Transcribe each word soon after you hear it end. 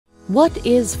What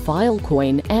is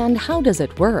Filecoin and how does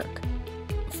it work?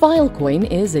 Filecoin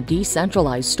is a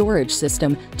decentralized storage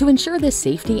system to ensure the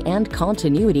safety and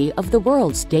continuity of the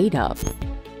world's data.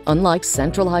 Unlike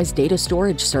centralized data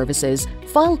storage services,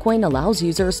 Filecoin allows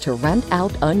users to rent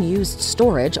out unused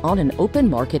storage on an open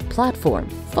market platform,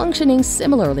 functioning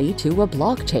similarly to a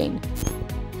blockchain.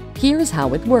 Here's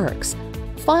how it works.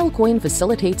 Filecoin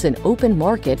facilitates an open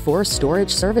market for storage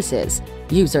services.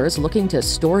 Users looking to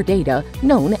store data,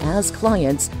 known as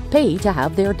clients, pay to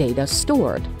have their data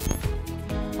stored.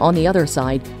 On the other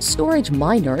side, storage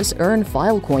miners earn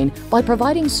Filecoin by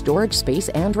providing storage space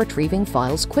and retrieving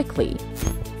files quickly.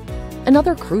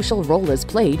 Another crucial role is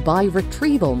played by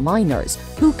retrieval miners,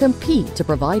 who compete to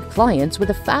provide clients with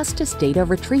the fastest data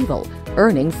retrieval,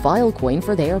 earning Filecoin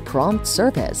for their prompt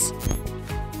service.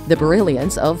 The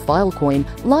brilliance of Filecoin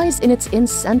lies in its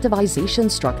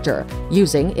incentivization structure,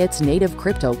 using its native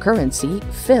cryptocurrency,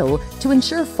 FIL, to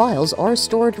ensure files are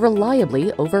stored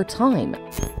reliably over time.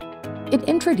 It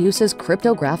introduces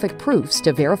cryptographic proofs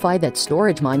to verify that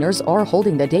storage miners are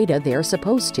holding the data they're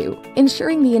supposed to,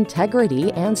 ensuring the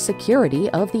integrity and security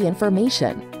of the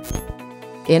information.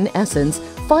 In essence,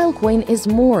 Filecoin is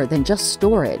more than just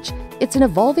storage. It's an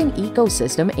evolving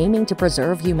ecosystem aiming to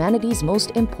preserve humanity's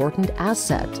most important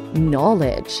asset,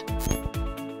 knowledge.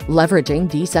 Leveraging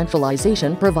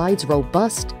decentralization provides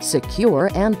robust,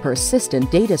 secure, and persistent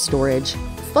data storage,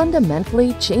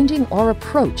 fundamentally changing our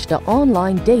approach to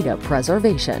online data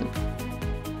preservation.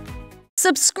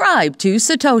 Subscribe to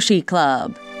Satoshi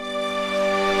Club.